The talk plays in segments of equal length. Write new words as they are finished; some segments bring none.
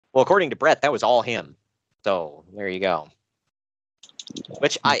Well, according to Bret, that was all him. So there you go.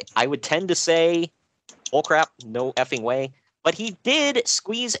 Which I would tend to say, bullcrap, no effing way. But he did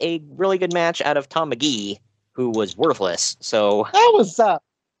squeeze a really good match out of Tom Magee, who was worthless. So that was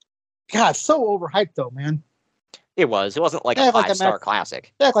God, so overhyped though, man. It wasn't like a 5-star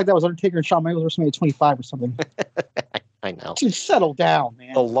classic. They act like that was Undertaker and Shawn Michaels WrestleMania 25 or something. I know. Just settle down,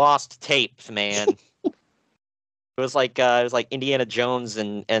 man. The lost tapes, man. It was like Indiana Jones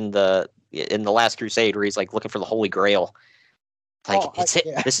and the Last Crusade, where he's like looking for the Holy Grail. Like, it's it.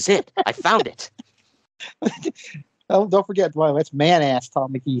 Yeah. This is it. I found it. Don't forget, well, that's man-ass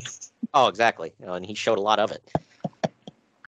Tom Magee. Oh, exactly. And he showed a lot of it.